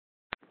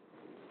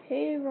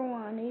Hey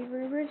everyone,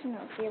 Avery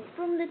Originals here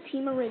from the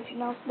Team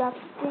Originals. That's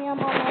on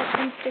my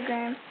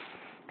Instagram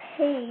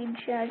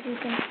page. As you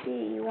can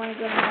see, you want to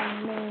go to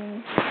my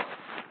main.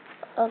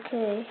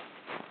 Okay.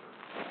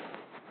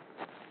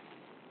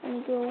 Let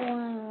me go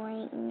on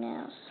right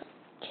now.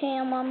 Okay,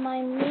 I'm on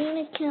my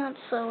main account,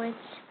 so it's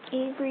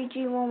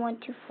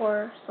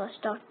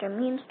AveryG1124/Dr.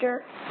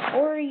 Meemster,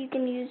 or you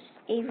can use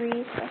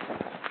Avery.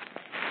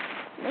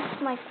 This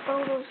is my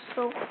photos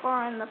so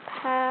far in the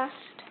past.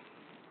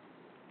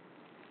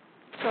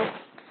 So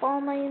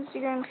follow my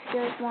Instagram if you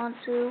guys want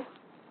to.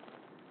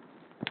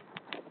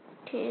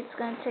 Okay, it's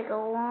gonna take a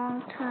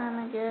long time,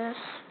 I guess.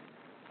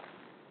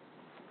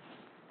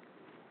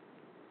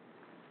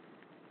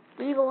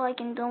 Leave a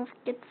like and don't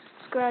forget to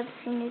subscribe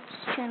if you're new to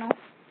this channel.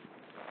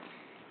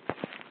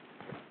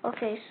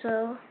 Okay,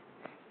 so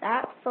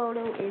that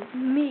photo is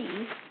me.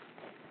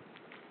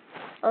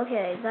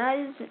 Okay,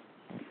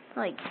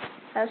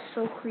 that's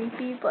so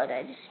creepy, but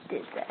I just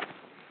did that.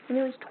 And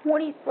it was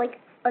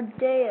a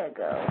day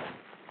ago.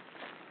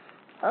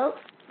 Oh.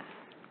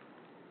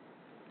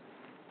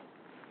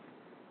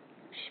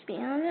 Should be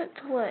on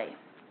its way.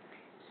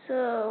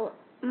 So,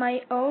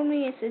 my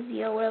only it says,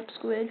 yo, what up,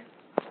 squid?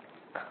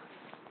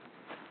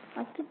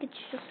 I think it's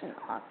just an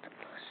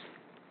octopus.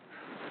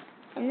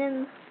 And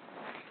then,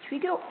 should we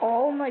go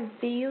all my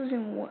videos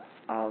and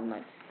all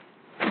my...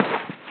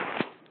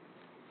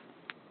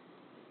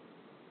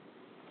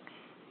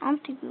 I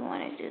don't think we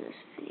want to do this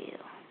video.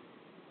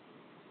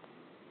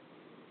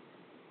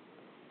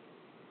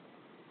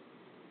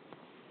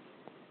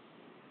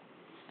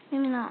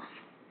 Maybe not.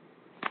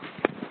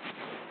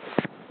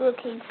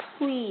 Okay,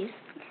 please.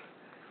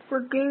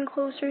 We're getting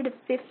closer to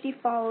 50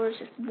 followers.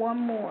 Just one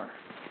more.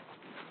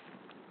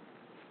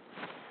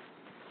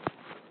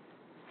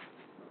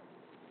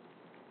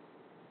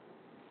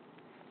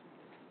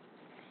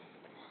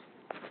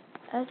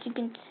 As you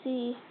can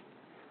see,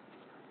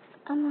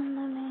 I'm on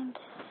the main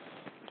page.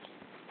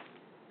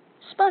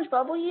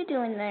 SpongeBob, what are you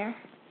doing there?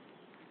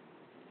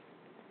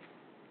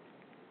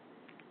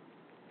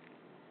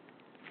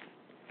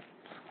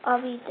 I'll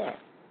be there.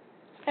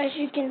 As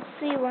you can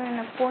see, we're in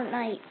a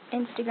Fortnite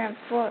Instagram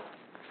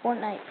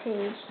Fortnite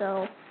page,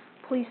 so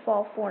please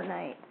follow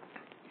Fortnite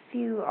if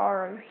you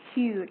are a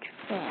huge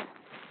fan.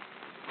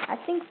 I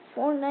think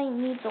Fortnite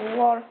needs a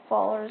lot of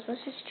followers.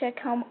 Let's just check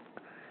how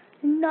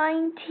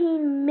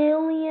 19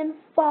 million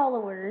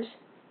followers.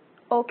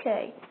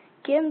 Okay,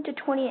 give them to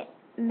 20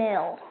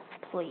 mil,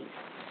 please.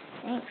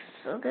 Thanks,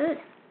 so good.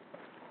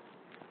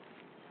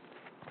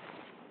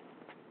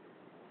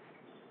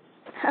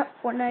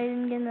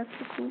 Fortnite again, that's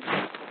so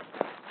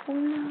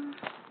cool.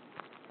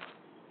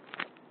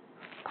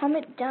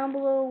 Comment down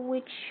below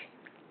which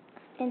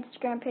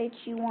Instagram page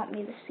you want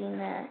me to see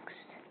next.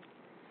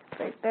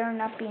 But it better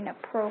not be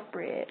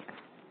inappropriate.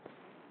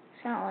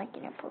 It's not like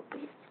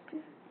inappropriate.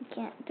 You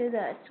can't do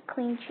that. It's a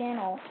clean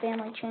channel,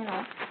 family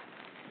channel.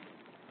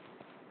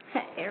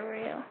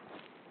 Ariel.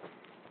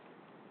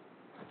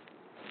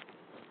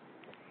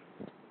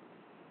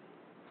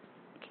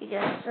 Okay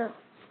guys, so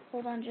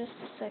hold on just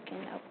a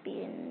second. I'll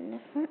be in a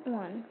different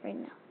one right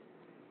now.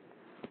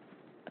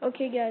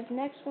 Okay guys,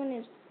 next one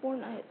is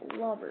Fortnite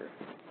Lover.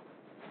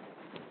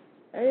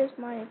 That is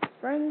my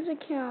friend's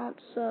account,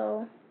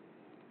 so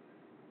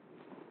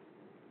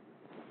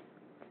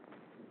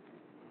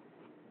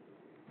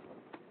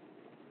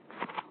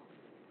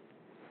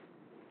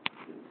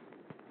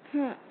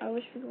I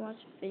wish we could watch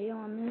a video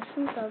on this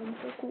one. That would be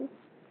so cool.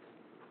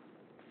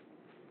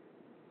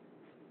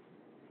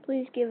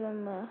 Please give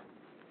him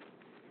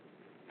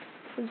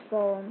please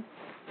follow him.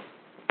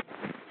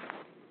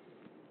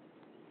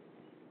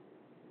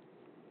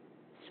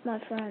 It's my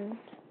friend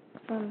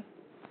from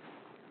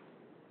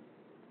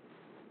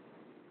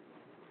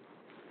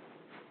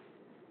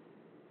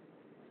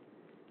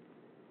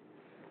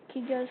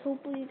Okay guys,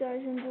 hopefully you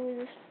guys enjoyed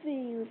this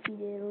video. If you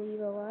did,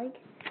 leave a like.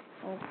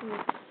 Also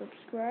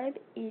subscribe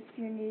if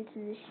you're new to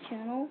this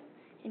channel.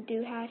 And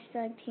do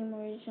hashtag Team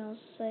Originals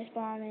 /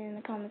 follow me in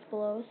the comments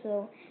below.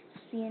 So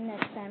see you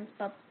next time.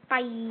 Bye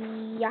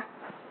bye.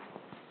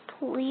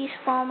 Please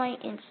follow my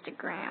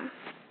Instagram.